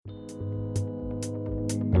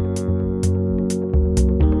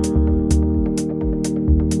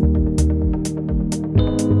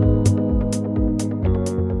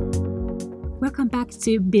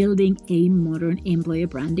to Building a Modern Employer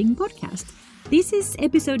Branding podcast. This is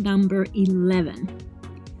episode number 11.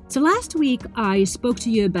 So last week I spoke to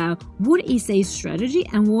you about what is a strategy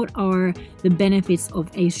and what are the benefits of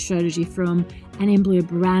a strategy from an employer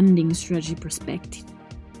branding strategy perspective.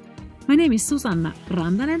 My name is Susanna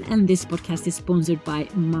Rantanen and this podcast is sponsored by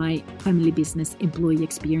my family business employee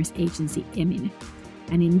experience agency Emine.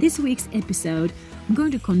 And in this week's episode, I'm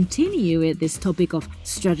going to continue with this topic of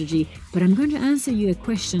strategy, but I'm going to answer you a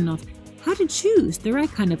question of how to choose the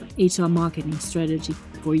right kind of HR marketing strategy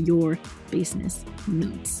for your business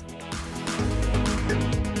needs.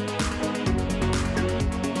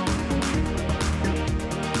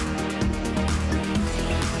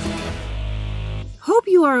 Hope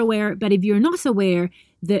you are aware, but if you're not aware,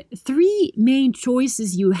 the three main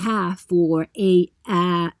choices you have for an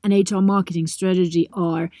HR marketing strategy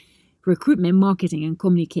are recruitment, marketing, and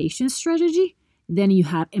communication strategy. Then you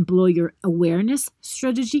have employer awareness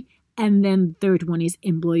strategy. And then the third one is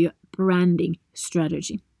employer branding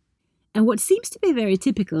strategy. And what seems to be very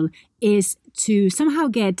typical is to somehow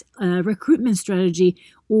get a recruitment strategy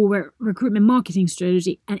or recruitment marketing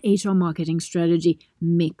strategy and HR marketing strategy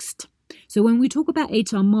mixed. So when we talk about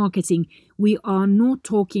HR marketing, we are not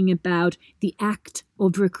talking about the act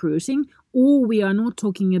of recruiting, or we are not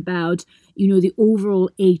talking about, the overall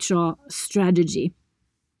HR strategy.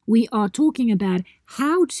 We are talking about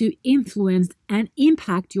how to influence and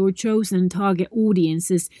impact your chosen target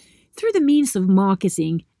audiences through the means of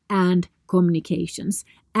marketing and communications.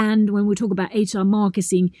 And when we talk about HR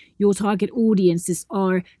marketing, your target audiences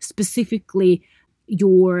are specifically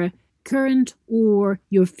your current or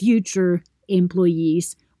your future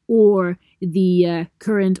employees or the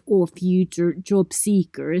current or future job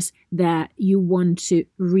seekers that you want to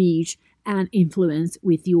reach and influence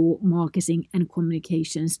with your marketing and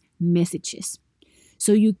communications messages.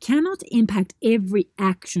 So you cannot impact every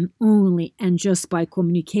action only and just by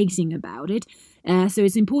communicating about it. So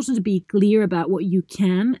it's important to be clear about what you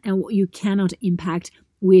can and what you cannot impact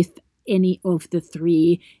with any of the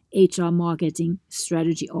three HR marketing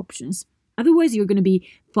strategy options. Otherwise, you're going to be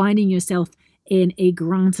finding yourself in a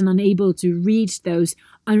grunt and unable to reach those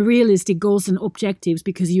unrealistic goals and objectives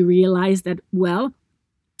because you realize that,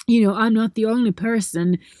 I'm not the only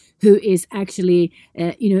person who is actually,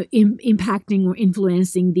 impacting or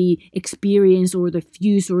influencing the experience or the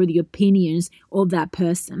views or the opinions of that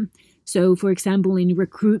person. So, for example, in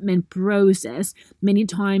recruitment process, many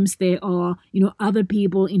times there are, other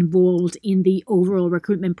people involved in the overall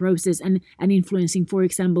recruitment process and influencing, for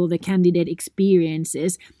example, the candidate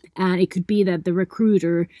experiences. And it could be that the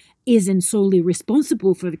recruiter isn't solely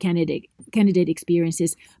responsible for the candidate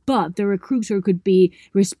experiences, but the recruiter could be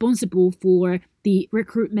responsible for the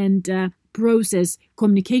recruitment process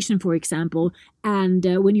communication, for example, and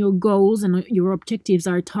when your goals and your objectives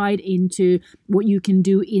are tied into what you can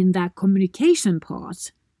do in that communication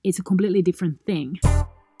part, it's a completely different thing.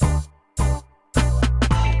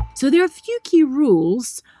 So there are a few key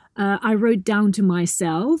rules I wrote down to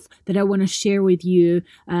myself that I want to share with you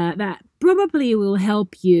that probably will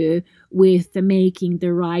help you with making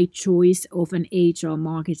the right choice of an HR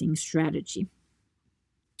marketing strategy.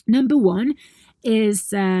 Number one is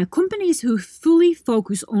companies who fully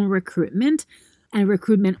focus on recruitment and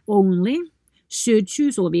recruitment only should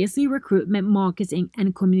choose, obviously, recruitment, marketing,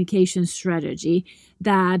 and communication strategy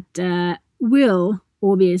that will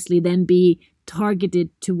obviously then be targeted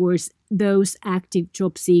towards those active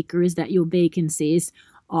job seekers that your vacancies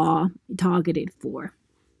are targeted for.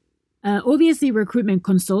 Obviously, recruitment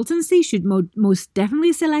consultancy should most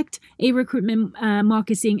definitely select a recruitment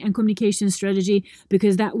marketing and communication strategy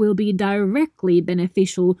because that will be directly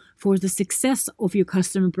beneficial for the success of your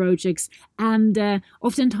customer projects. And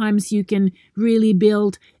oftentimes you can really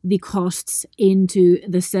build the costs into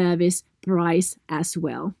the service price as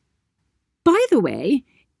well. By the way,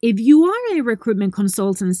 if you are a recruitment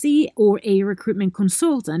consultancy or a recruitment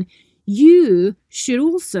consultant, you should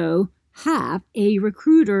also have a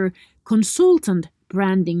recruiter consultant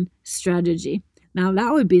branding strategy. Now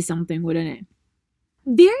that would be something, wouldn't it?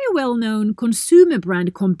 Very well-known consumer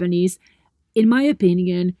brand companies, in my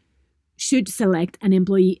opinion, should select an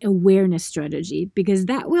employee awareness strategy because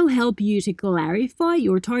that will help you to clarify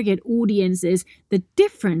your target audiences, the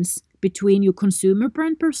difference between your consumer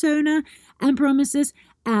brand persona and promises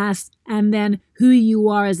and then who you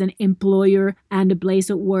are as an employer and the place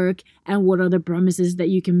of work and what are the promises that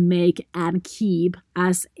you can make and keep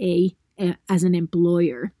as an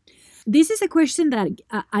employer. This is a question that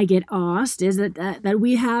I get asked, is that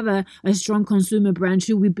we have a strong consumer brand,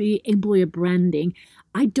 should we be employer branding?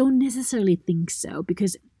 I don't necessarily think so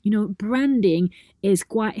because, branding is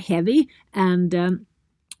quite heavy and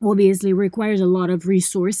obviously requires a lot of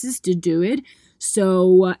resources to do it.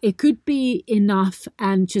 So it could be enough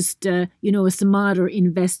and just, a smarter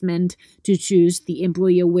investment to choose the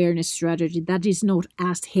employee awareness strategy that is not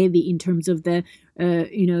as heavy in terms of the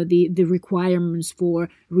requirements for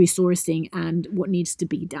resourcing and what needs to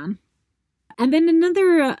be done. And then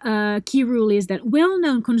another key rule is that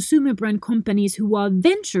well-known consumer brand companies who are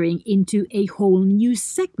venturing into a whole new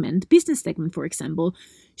segment, business segment, for example,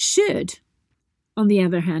 should, on the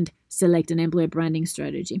other hand, select an employer branding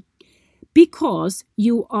strategy. Because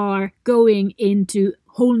you are going into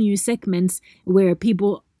whole new segments where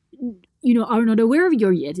people, are not aware of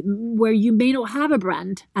you yet, where you may not have a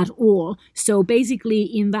brand at all. So basically,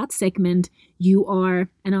 in that segment, you are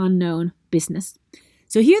an unknown business.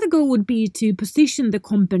 So here the goal would be to position the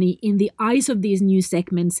company in the eyes of these new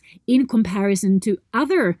segments in comparison to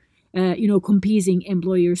other, competing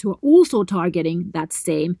employers who are also targeting that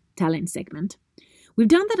same talent segment. We've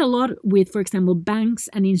done that a lot with, for example, banks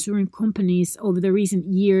and insurance companies over the recent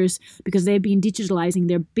years because they've been digitalizing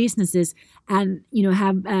their businesses and,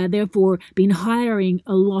 have therefore been hiring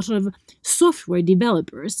a lot of software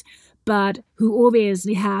developers, but who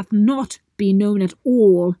obviously have not been known at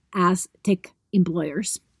all as tech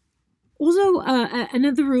employers. Also,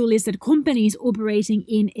 another rule is that companies operating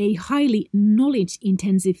in a highly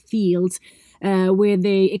knowledge-intensive field where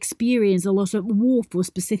they experience a lot of war for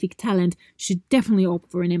specific talent should definitely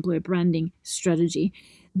opt for an employer branding strategy.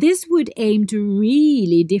 This would aim to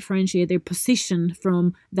really differentiate their position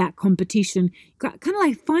from that competition, kind of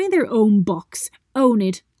like find their own box, own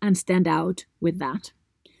it, and stand out with that.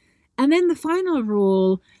 And then the final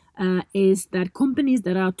rule is that companies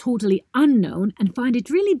that are totally unknown and find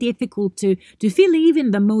it really difficult to fill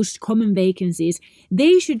even the most common vacancies,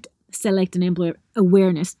 they should select an employer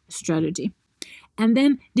awareness strategy. And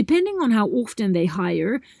then, depending on how often they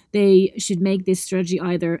hire, they should make this strategy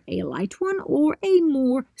either a light one or a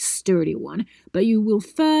more sturdy one. But you will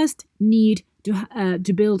first need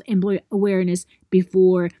to build employer awareness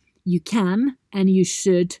before you can and you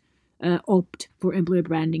should opt for employer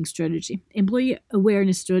branding strategy. Employee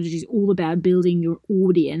awareness strategy is all about building your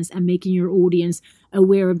audience and making your audience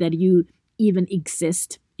aware of that you even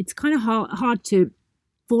exist. It's kind of hard to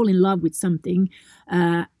fall in love with something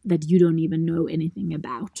that you don't even know anything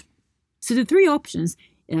about. So the three options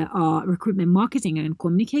are recruitment marketing and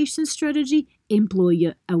communication strategy,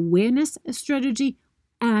 employer awareness strategy,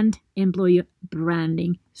 and employer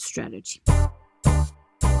branding strategy.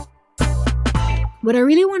 What I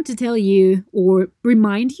really want to tell you or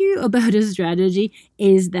remind you about a strategy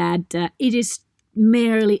is that it is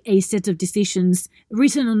merely a set of decisions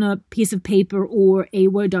written on a piece of paper or a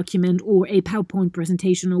Word document or a PowerPoint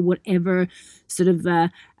presentation or whatever sort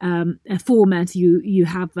of format you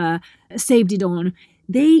have saved it on.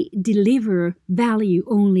 They deliver value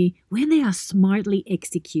only when they are smartly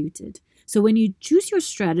executed. So when you choose your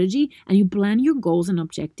strategy and you plan your goals and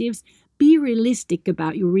objectives, be realistic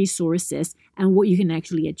about your resources and what you can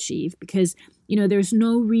actually achieve, because there's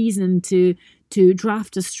no reason to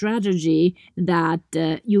draft a strategy that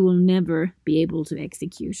you will never be able to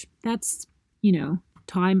execute. That's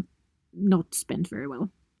time not spent very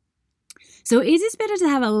well. So it is better to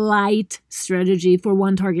have a light strategy for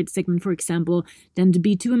one target segment, for example, than to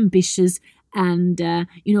be too ambitious and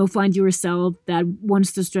find yourself that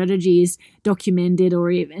once the strategy is documented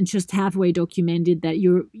or even just halfway documented, that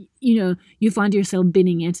you find yourself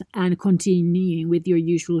binning it and continuing with your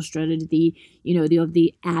usual strategy,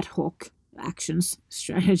 the ad hoc actions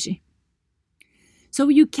strategy. So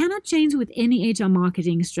you cannot change with any HR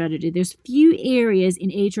marketing strategy. There's few areas in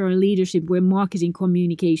HR leadership where marketing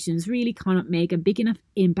communications really cannot make a big enough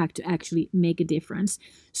impact to actually make a difference.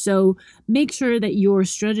 So make sure that your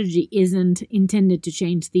strategy isn't intended to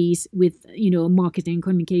change these with, marketing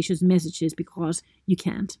communications messages, because you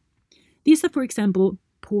can't. These are, for example,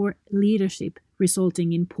 poor leadership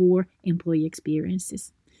resulting in poor employee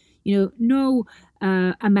experiences. No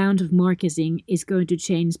amount of marketing is going to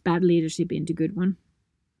change bad leadership into good one.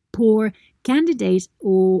 Poor candidate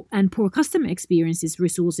and poor customer experiences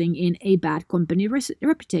resulting in a bad company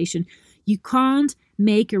reputation. You can't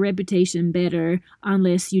make a reputation better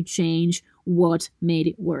unless you change what made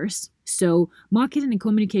it worse. So marketing and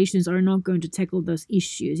communications are not going to tackle those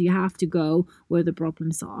issues. You have to go where the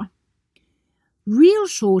problems are. Real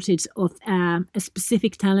shortage of a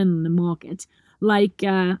specific talent on the market. Like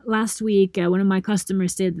last week, one of my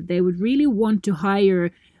customers said that they would really want to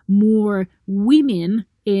hire more women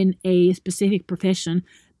in a specific profession.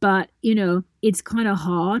 But, it's kind of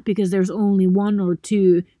hard because there's only one or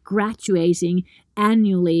two graduating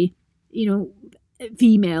annually,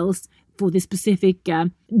 females for this specific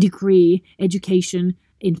degree, education,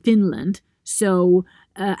 in Finland. So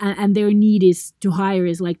and their need is to hire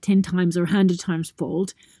is like 10 times or 100 times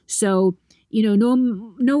fold. So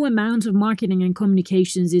no amount of marketing and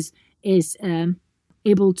communications is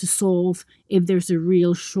able to solve if there's a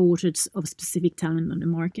real shortage of specific talent on the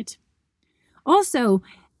market. Also,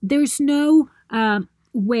 there's no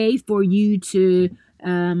way for you to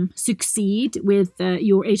succeed with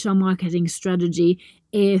your HR marketing strategy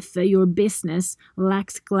if your business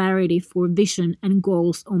lacks clarity for vision and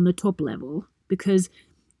goals on the top level. Because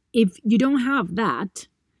if you don't have that,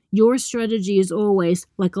 your strategy is always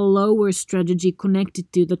like a lower strategy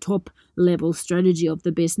connected to the top level strategy of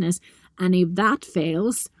the business. And if that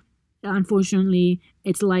fails, unfortunately,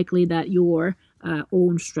 it's likely that your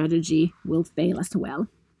own strategy will fail as well.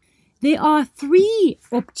 There are 3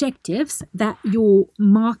 objectives that your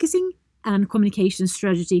marketing and communication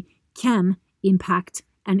strategy can impact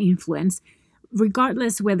and influence,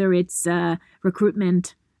 regardless whether it's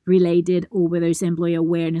recruitment related or whether it's employee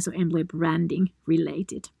awareness or employee branding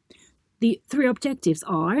related. The 3 objectives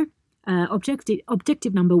are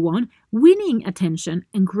objective number 1, winning attention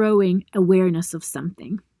and growing awareness of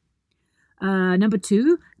something. Number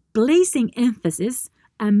 2, placing emphasis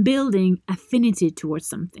and building affinity towards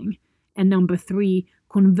something. And number 3,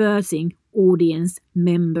 converting audience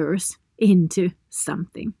members into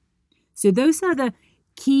something. So those are the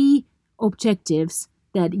key objectives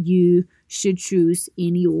that you should choose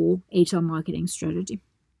in your HR marketing strategy.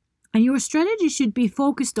 And your strategy should be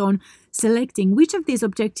focused on selecting which of these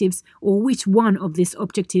objectives or which one of these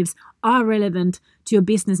objectives are relevant to your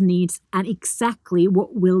business needs and exactly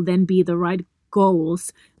what will then be the right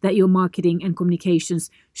goals that your marketing and communications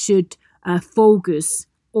should focus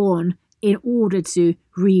on in order to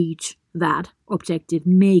reach that objective,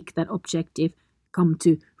 make that objective come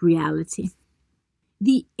to reality.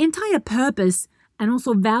 The entire purpose and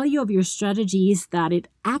also value of your strategy is that it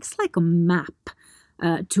acts like a map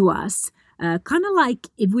to us, kind of like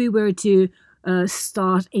if we were to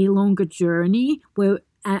start a longer journey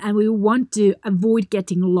and we want to avoid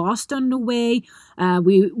getting lost on the way.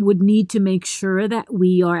 We would need to make sure that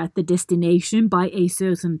we are at the destination by a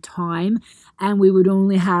certain time, and we would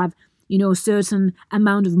only have a certain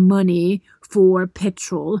amount of money for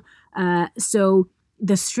petrol. So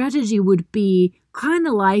the strategy would be kind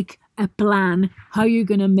of like a plan how you're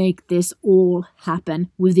going to make this all happen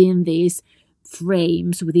within these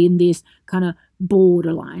frames, within these kind of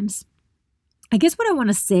borderlines. I guess what I want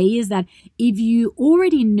to say is that if you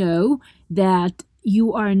already know that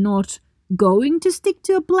you are not going to stick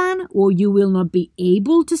to a plan or you will not be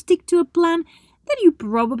able to stick to a plan, then you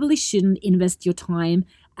probably shouldn't invest your time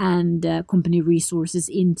and company resources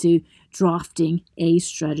into drafting a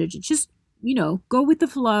strategy. Just, go with the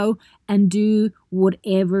flow and do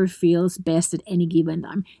whatever feels best at any given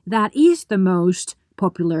time. That is the most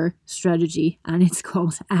popular strategy, and it's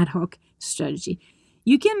called ad hoc strategy.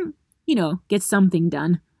 You can, get something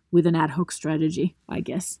done with an ad hoc strategy, I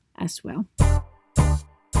guess, as well.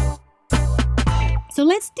 So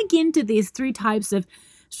let's dig into these 3 types of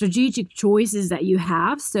strategic choices that you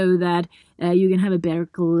have so that you can have a better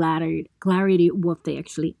clarity what they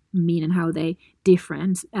actually mean and how they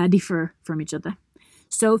differ from each other.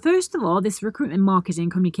 So first of all, this recruitment marketing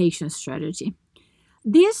communication strategy.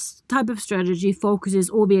 This type of strategy focuses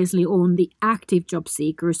obviously on the active job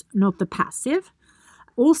seekers, not the passive.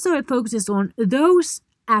 Also, it focuses on those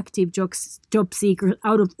active job seekers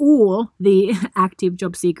out of all the active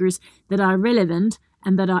job seekers that are relevant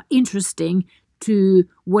and that are interesting to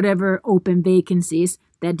whatever open vacancies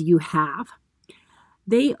that you have.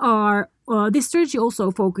 This strategy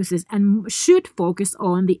also focuses and should focus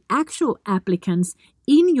on the actual applicants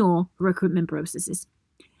in your recruitment processes.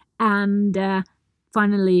 And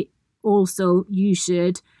finally, also you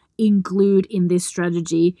should include in this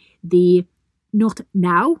strategy the not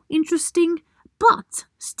now interesting, but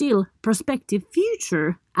still prospective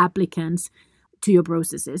future applicants to your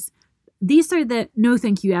processes. These are the no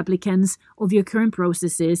thank you applicants of your current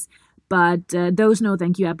processes, but those no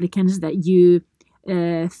thank you applicants that you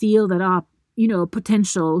feel that are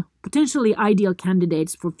potentially ideal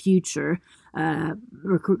candidates for future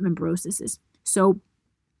recruitment processes. So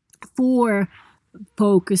 4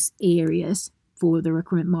 focus areas for the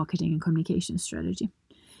recruitment marketing and communication strategy.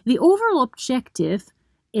 The overall objective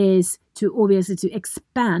is to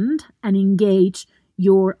expand and engage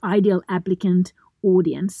your ideal applicant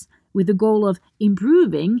audience with the goal of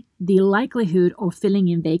improving the likelihood of filling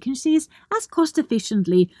in vacancies as cost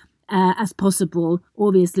efficiently as possible,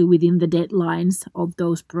 obviously within the deadlines of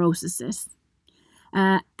those processes.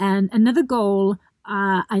 And another goal,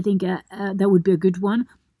 I think that would be a good one,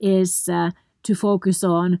 is to focus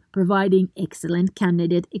on providing excellent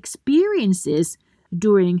candidate experiences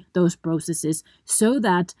during those processes so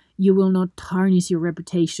that you will not tarnish your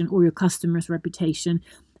reputation or your customer's reputation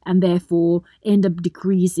and therefore end up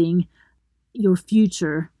decreasing your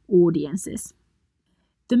future audiences.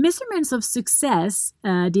 The measurements of success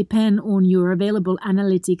depend on your available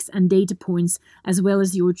analytics and data points as well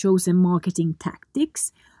as your chosen marketing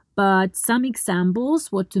tactics. But some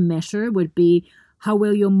examples what to measure would be how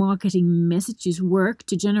well your marketing messages work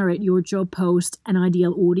to generate your job post an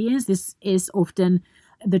ideal audience. This is often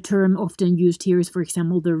the term often used here is, for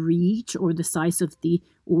example, the reach or the size of the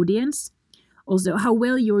audience. Also, how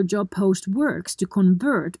well your job post works to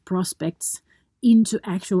convert prospects into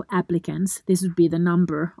actual applicants. This would be the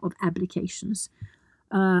number of applications.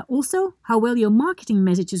 Also, how well your marketing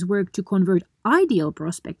messages work to convert ideal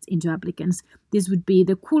prospects into applicants. This would be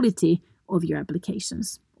the quality of your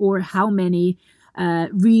applications, or how many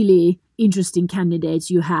really interesting candidates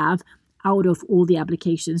you have out of all the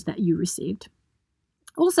applications that you received.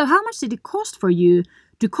 Also, how much did it cost for you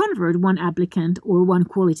to convert one applicant or one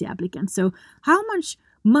quality applicant? So how much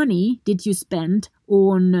money did you spend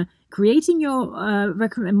on creating your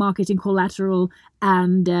recruitment marketing collateral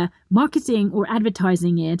and marketing or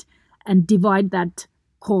advertising it, and divide that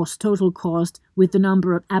total cost, with the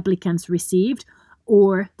number of applicants received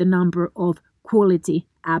or the number of quality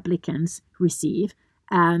applicants received?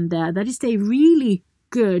 And that is a really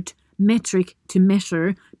good metric to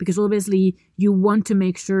measure, because obviously you want to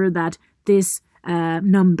make sure that this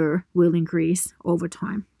number will increase over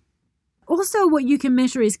time. Also, what you can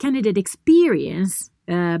measure is candidate experience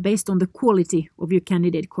based on the quality of your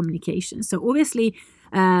candidate communication. So obviously,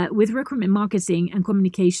 with recruitment marketing and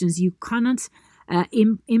communications, you cannot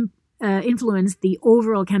influence the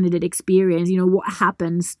overall candidate experience. You know, what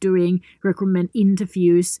happens during recruitment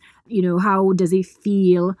interviews, you know, how does it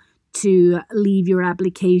feel to leave your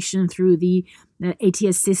application through the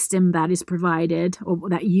ATS system that is provided or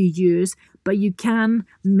that you use, but you can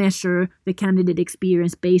measure the candidate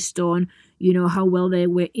experience based on, you know, how well they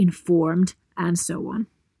were informed and so on.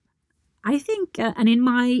 I think, and in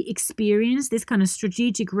my experience, this kind of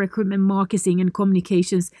strategic recruitment marketing and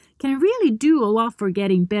communications can really do a lot for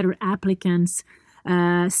getting better applicants,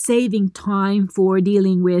 saving time for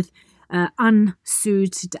dealing with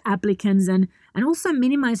unsuited applicants, and also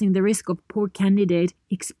minimizing the risk of poor candidate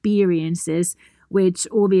experiences, which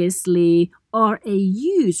obviously are a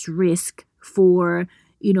huge risk for,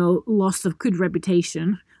 you know, loss of good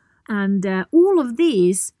reputation. And all of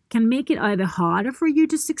these can make it either harder for you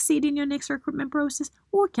to succeed in your next recruitment process,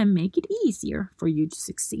 or can make it easier for you to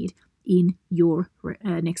succeed in your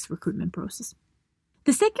next recruitment process.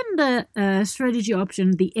 The second strategy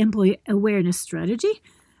option, the employee awareness strategy.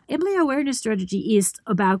 Employee awareness strategy is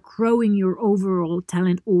about growing your overall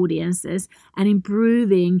talent audiences and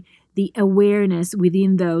improving the awareness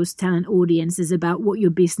within those talent audiences about what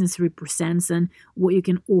your business represents and what you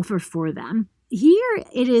can offer for them. Here,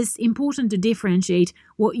 it is important to differentiate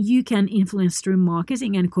what you can influence through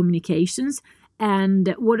marketing and communications,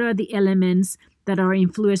 and what are the elements that are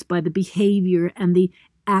influenced by the behavior and the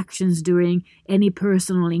actions during any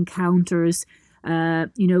personal encounters,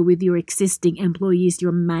 with your existing employees,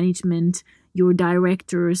 your management, your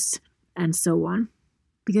directors, and so on.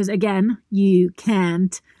 Because again, you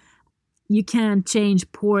can't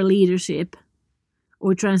change poor leadership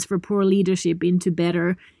or transfer poor leadership into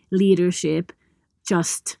better leadership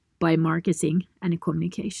just by marketing and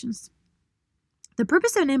communications. The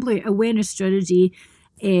purpose of an employee awareness strategy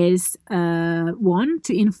is one,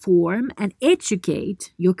 to inform and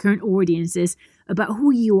educate your current audiences about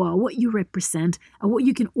who you are, what you represent, and what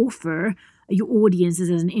you can offer your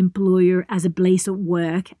audiences as an employer, as a place of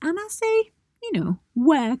work, and as a,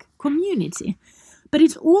 work community. But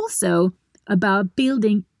it's also about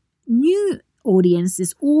building new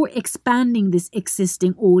audiences or expanding this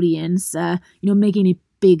existing audience, making it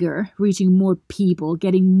bigger, reaching more people,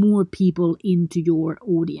 getting more people into your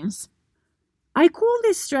audience. I call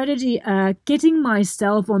this strategy getting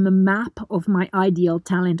myself on the map of my ideal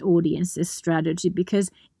talent audiences strategy, because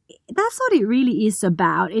that's what it really is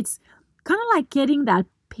about. It's kind of like getting that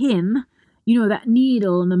pin, that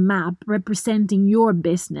needle on the map representing your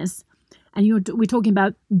business. And we're talking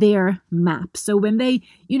about their map. So when they,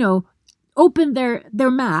 open their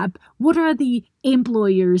map, what are the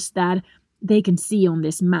employers that they can see on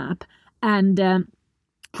this map? And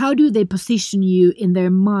how do they position you in their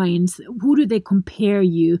minds? Who do they compare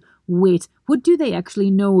you with? What do they actually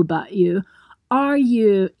know about you? Are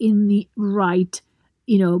you in the right,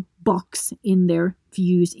 box in their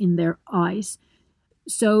views, in their eyes?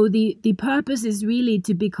 So the purpose is really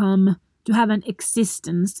to become to have an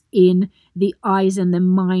existence in the eyes and the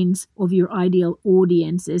minds of your ideal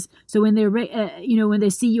audiences. So when when they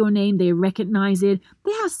see your name, they recognize it.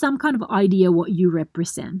 They have some kind of idea what you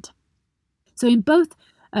represent. So in both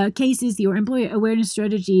cases, your employer awareness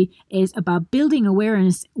strategy is about building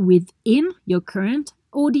awareness within your current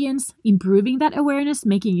audience, improving that awareness,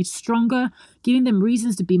 making it stronger, giving them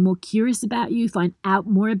reasons to be more curious about you, find out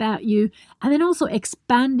more about you, and then also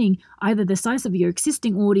expanding either the size of your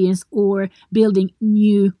existing audience or building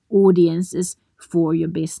new audiences for your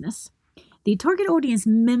business. The target audience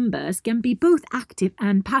members can be both active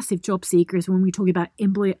and passive job seekers when we talk about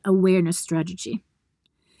employer awareness strategy.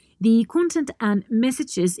 The content and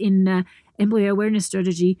messages in employer awareness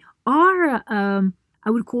strategy are I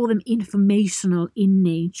would call them informational in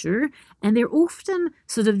nature, and they're often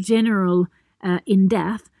sort of general in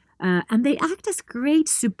depth, and they act as great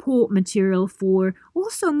support material for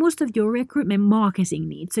also most of your recruitment marketing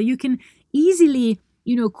needs. So you can easily,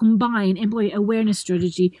 combine employee awareness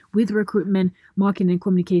strategy with recruitment marketing and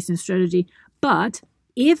communication strategy. But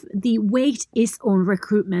if the weight is on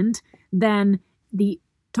recruitment, then the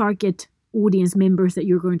target audience members that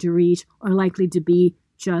you're going to reach are likely to be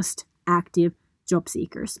just active job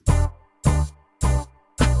seekers.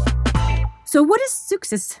 So what is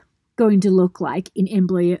success going to look like in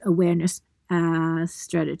employer awareness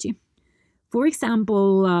strategy? For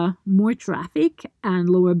example, more traffic and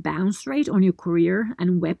lower bounce rate on your career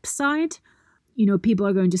and website. People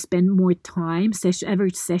are going to spend more time.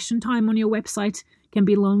 Average session time on your website can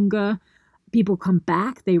be longer. People come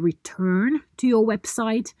back, they return to your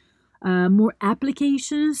website. More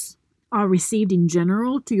applications are received in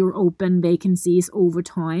general to your open vacancies over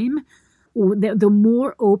time, or the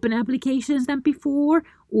more open applications than before,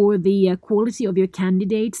 or the quality of your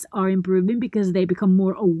candidates are improving because they become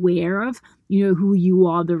more aware of, who you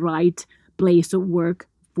are the right place of work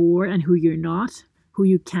for and who you're not, who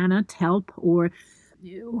you cannot help, or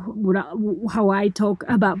how I talk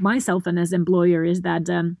about myself and as employer is that,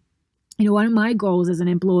 one of my goals as an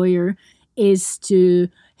employer is to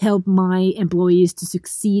help my employees to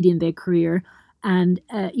succeed in their career and,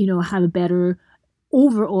 have a better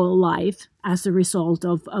overall life as a result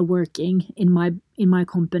of working in my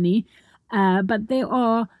company. But there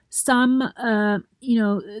are some,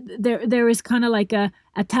 there is kind of like a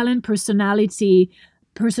talent personality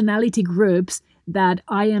groups that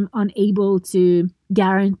I am unable to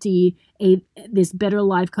guarantee this better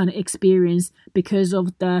life kind of experience because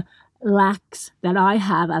of the lacks that I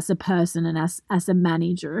have as a person and as a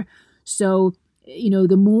manager. So,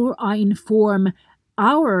 the more I inform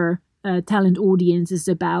our talent audiences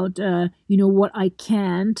about, what I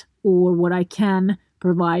can't or what I can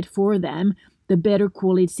provide for them, the better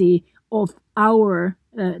quality of our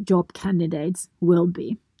job candidates will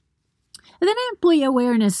be. And then employee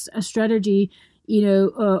awareness strategy,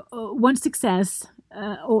 one success,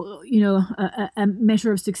 or a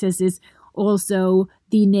measure of success is also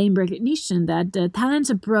the name recognition, that talents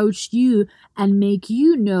approach you and make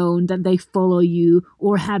you known that they follow you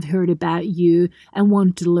or have heard about you and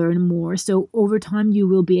want to learn more. So over time, you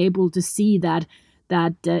will be able to see that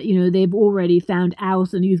they've already found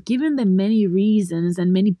out and you've given them many reasons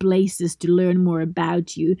and many places to learn more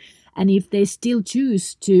about you. And if they still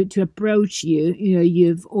choose to approach you,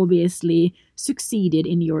 you've obviously succeeded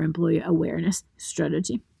in your employer awareness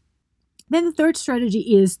strategy. Then the third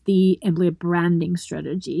strategy is the employer branding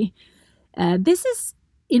strategy. This is,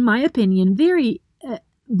 in my opinion, very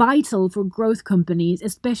vital for growth companies,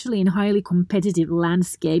 especially in highly competitive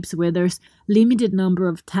landscapes where there's limited number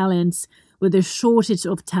of talents, where there's shortage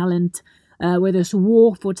of talent, where there's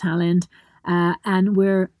war for talent, and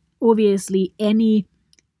where obviously any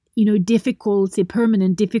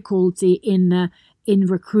permanent difficulty in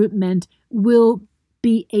recruitment will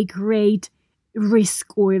be a great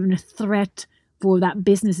risk or even a threat for that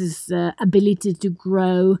business's ability to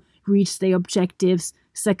grow, reach their objectives,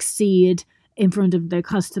 succeed in front of their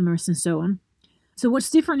customers and so on. So what's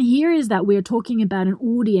different here is that we're talking about an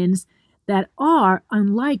audience that are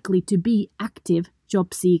unlikely to be active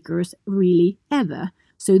job seekers really ever.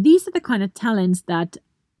 So these are the kind of talents that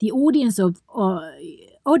the audience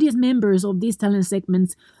members of these talent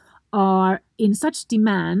segments are in such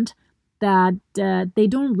demand that they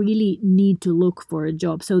don't really need to look for a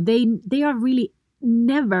job. So they are really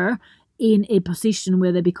never in a position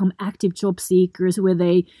where they become active job seekers, where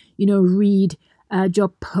they, read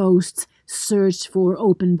job posts, search for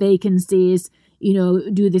open vacancies,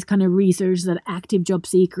 do this kind of research that active job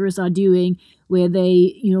seekers are doing, where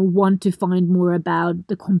they, want to find more about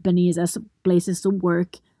the companies as places to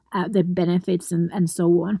work, their benefits and so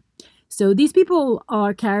on. So these people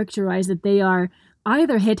are characterized that they are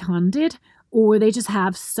either headhunted or they just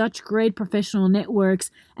have such great professional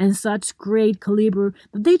networks and such great caliber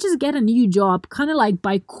that they just get a new job kind of like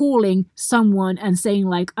by calling someone and saying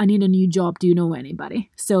like, I need a new job, do you know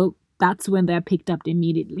anybody? So that's when they're picked up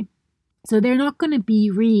immediately. So they're not going to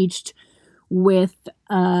be reached with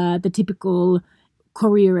the typical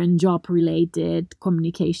career and job related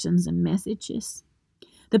communications and messages.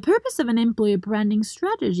 The purpose of an employer branding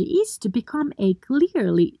strategy is to become a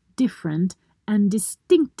clearly different and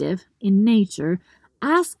distinctive in nature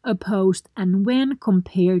as opposed and when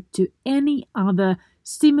compared to any other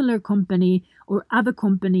similar company or other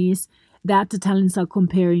companies that the talents are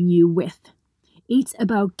comparing you with. It's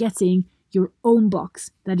about getting your own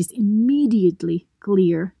box that is immediately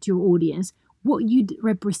clear to your audience, what you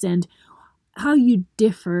represent, how you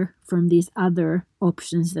differ from these other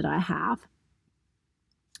options that I have.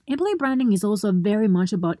 Employer branding is also very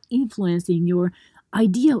much about influencing your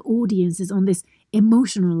ideal audiences on this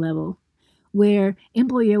emotional level, where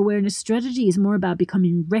employee awareness strategy is more about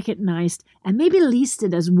becoming recognized and maybe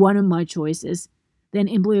listed as one of my choices, then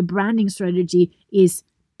employer branding strategy is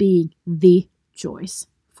being the choice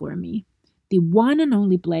for me. The one and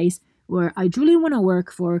only place where I truly want to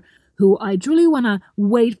work for, who I truly want to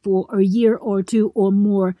wait for a year or two or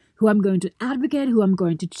more, who I'm going to advocate, who I'm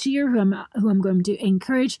going to cheer, who I'm going to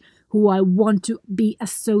encourage, who I want to be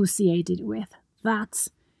associated with. That's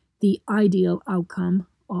the ideal outcome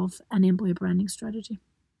of an employer branding strategy.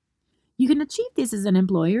 You can achieve this as an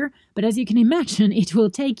employer, but as you can imagine, it will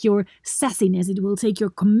take your sassiness, it will take your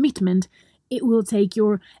commitment, it will take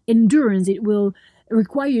your endurance, it will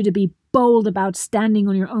require you to be bold about standing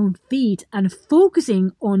on your own feet and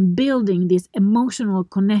focusing on building these emotional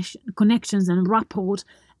connections and rapport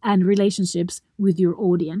and relationships with your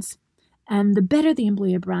audience. And the better the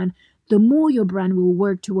employer brand, the more your brand will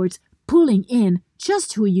work towards pulling in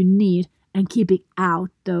just who you need and keeping out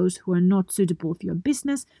those who are not suitable for your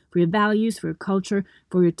business, for your values, for your culture,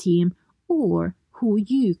 for your team, or who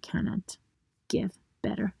you cannot give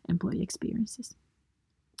better employee experiences.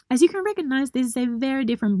 As you can recognize, this is a very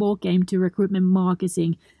different ballgame to recruitment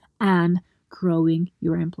marketing and growing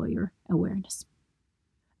your employer awareness.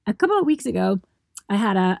 A couple of weeks ago, I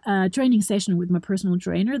had a training session with my personal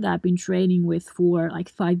trainer that I've been training with for like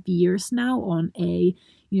 5 years now on a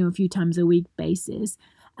few times a week basis.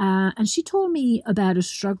 And she told me about a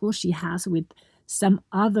struggle she has with some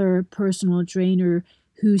other personal trainer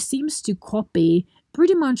who seems to copy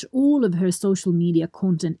pretty much all of her social media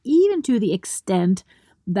content, even to the extent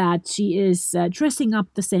that she is dressing up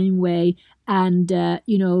the same way and,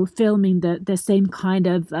 filming the same kind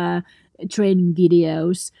of training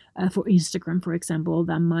videos for Instagram, for example,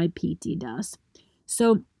 that my PT does.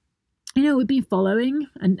 So, we've been following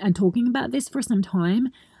and talking about this for some time.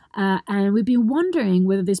 And we've been wondering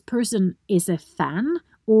whether this person is a fan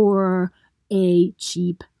or a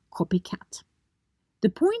cheap copycat. The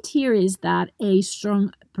point here is that a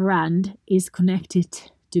strong brand is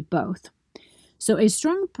connected to both. So a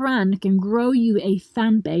strong brand can grow you a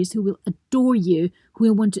fan base who will adore you, who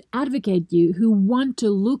will want to advocate you, who want to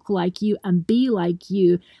look like you and be like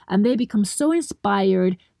you, and they become so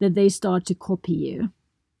inspired that they start to copy you.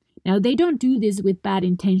 Now, they don't do this with bad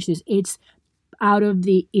intentions. It's out of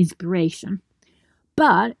the inspiration.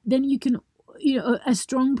 But then you can, a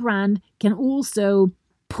strong brand can also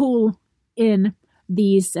pull in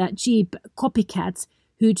these cheap copycats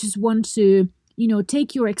who just want to,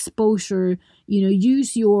 take your exposure,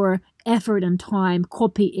 use your effort and time,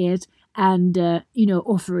 copy it and,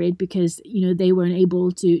 offer it because, they weren't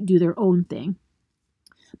able to do their own thing.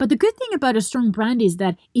 But the good thing about a strong brand is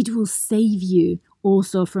that it will save you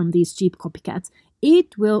also from these cheap copycats.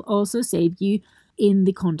 It will also save you in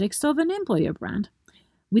the context of an employer brand.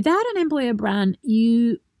 Without an employer brand,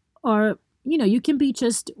 you are, you can be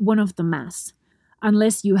just one of the mass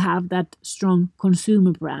unless you have that strong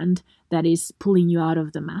consumer brand that is pulling you out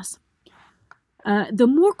of the mass. The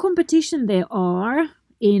more competition there are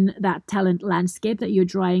in that talent landscape that you're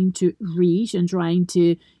trying to reach and trying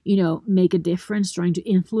to, make a difference, trying to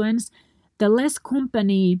influence, the less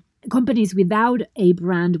companies without a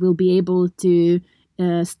brand will be able to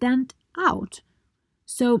stand out.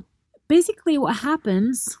 So basically what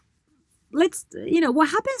happens, what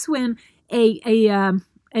happens when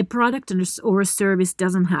a product or a service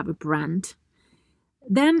doesn't have a brand?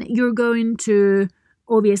 Then you're going to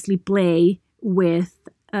obviously play with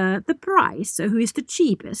the price. So who is the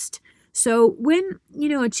cheapest? So when,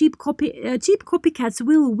 cheap copycats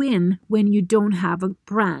will win when you don't have a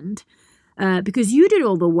brand. because you did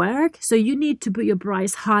all the work, so you need to put your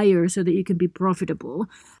price higher so that you can be profitable.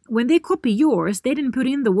 When they copy yours, they didn't put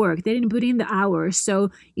in the work, they didn't put in the hours, so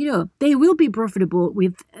they will be profitable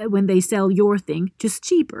with when they sell your thing, just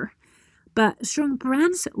cheaper. But strong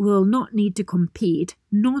brands will not need to compete.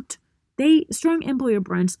 Strong employer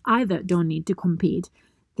brands either don't need to compete.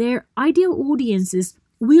 Their ideal audiences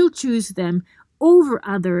will choose them over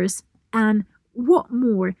others, and what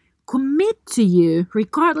more, commit to you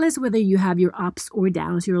regardless whether you have your ups or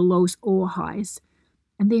downs, your lows or highs.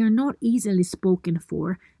 And they are not easily spoken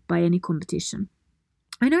for by any competition.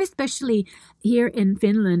 I know especially here in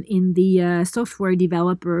Finland in the software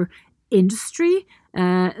developer industry,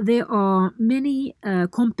 there are many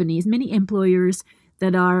companies, many employers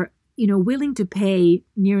that are willing to pay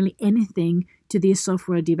nearly anything to these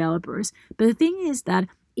software developers. But the thing is that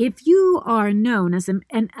if you are known as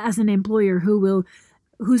an employer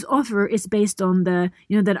whose offer is based on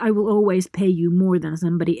that I will always pay you more than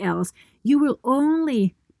somebody else, you will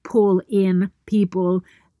only pull in people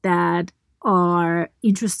that are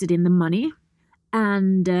interested in the money,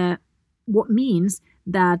 and what means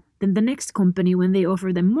that then the next company, when they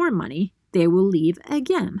offer them more money, they will leave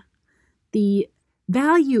again. The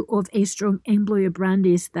value of a strong employer brand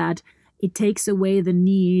is that it takes away the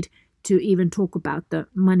need to even talk about the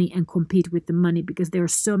money and compete with the money, because there are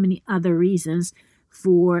so many other reasons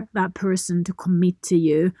for that person to commit to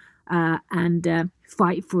you and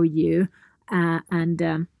fight for you,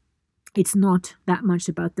 and it's not that much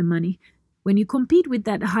about the money. When you compete with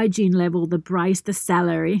that hygiene level, the price, the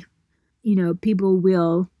salary, people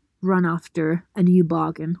will run after a new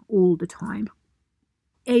bargain all the time.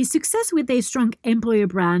 A success with a strong employer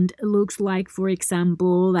brand looks like, for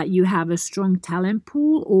example, that you have a strong talent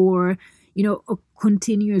pool or, a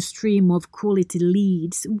continuous stream of quality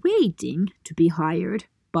leads waiting to be hired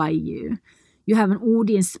by you. You have an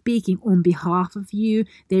audience speaking on behalf of you.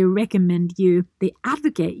 They recommend you. They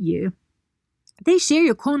advocate you. They share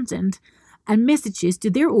your content and messages to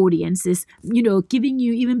their audiences, giving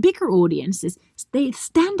you even bigger audiences. They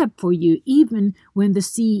stand up for you even when the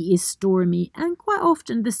sea is stormy, and quite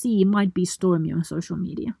often the sea might be stormy on social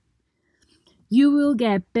media. You will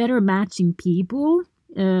get better matching people,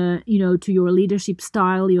 to your leadership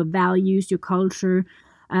style, your values, your culture,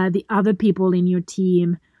 the other people in your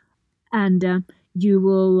team, and you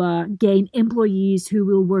will gain employees who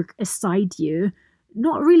will work aside you,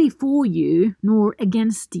 not really for you nor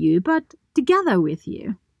against you, but together with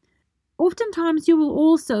you. Oftentimes, you will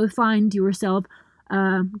also find yourself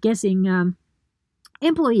getting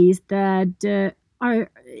employees that are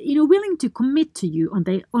willing to commit to you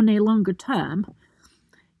on a longer term.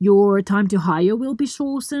 Your time to hire will be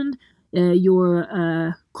shortened.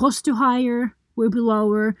 Your cost to hire will be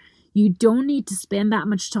lower. You don't need to spend that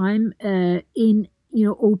much time in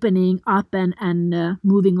opening up and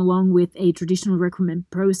moving along with a traditional recruitment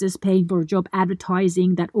process, paying for job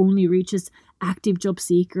advertising that only reaches active job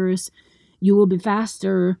seekers. You will be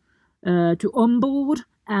faster to onboard,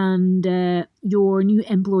 and your new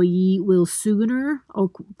employee will sooner or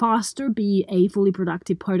faster be a fully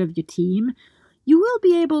productive part of your team. You will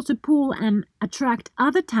be able to pull and attract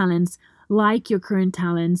other talents like your current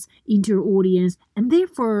talents into your audience, and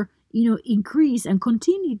therefore increase and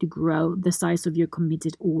continue to grow the size of your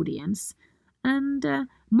committed audience. And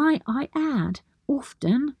might I add,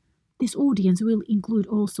 often this audience will include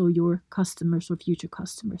also your customers or future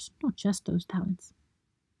customers, not just those talents.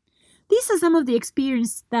 These are some of the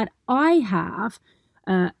experience that I have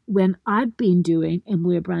when I've been doing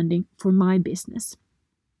employer branding for my business.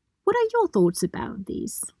 What are your thoughts about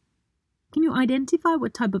these? Can you identify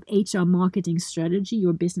what type of HR marketing strategy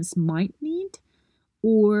your business might need?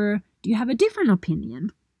 Or do you have a different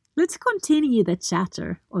opinion? Let's continue the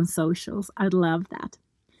chatter on socials. I'd love that.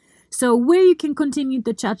 So where you can continue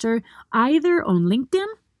the chatter, either on LinkedIn,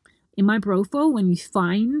 in my profile when you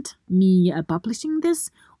find me publishing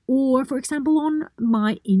this, or for example on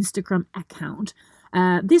my Instagram account.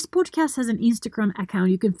 This podcast has an Instagram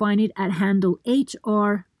account. You can find it at handle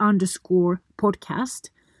HR_podcast.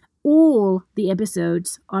 All the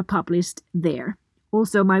episodes are published there.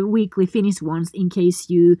 Also, my weekly Finnish ones, in case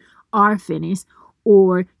you are Finnish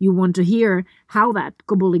or you want to hear how that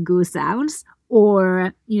gobbledygoo sounds,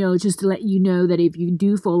 or, just to let you know that if you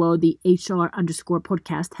do follow the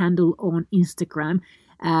HR_podcast handle on Instagram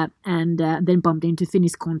and then bumped into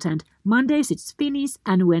Finnish content, Mondays it's Finnish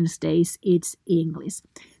and Wednesdays it's English.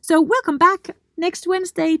 So welcome back next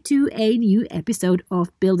Wednesday to a new episode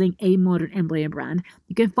of Building a Modern Employer Brand.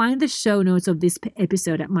 You can find the show notes of this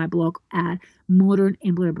episode at my blog at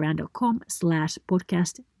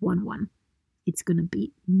modernemployerbrand.com/podcast11. It's gonna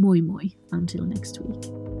be moi moi until next week.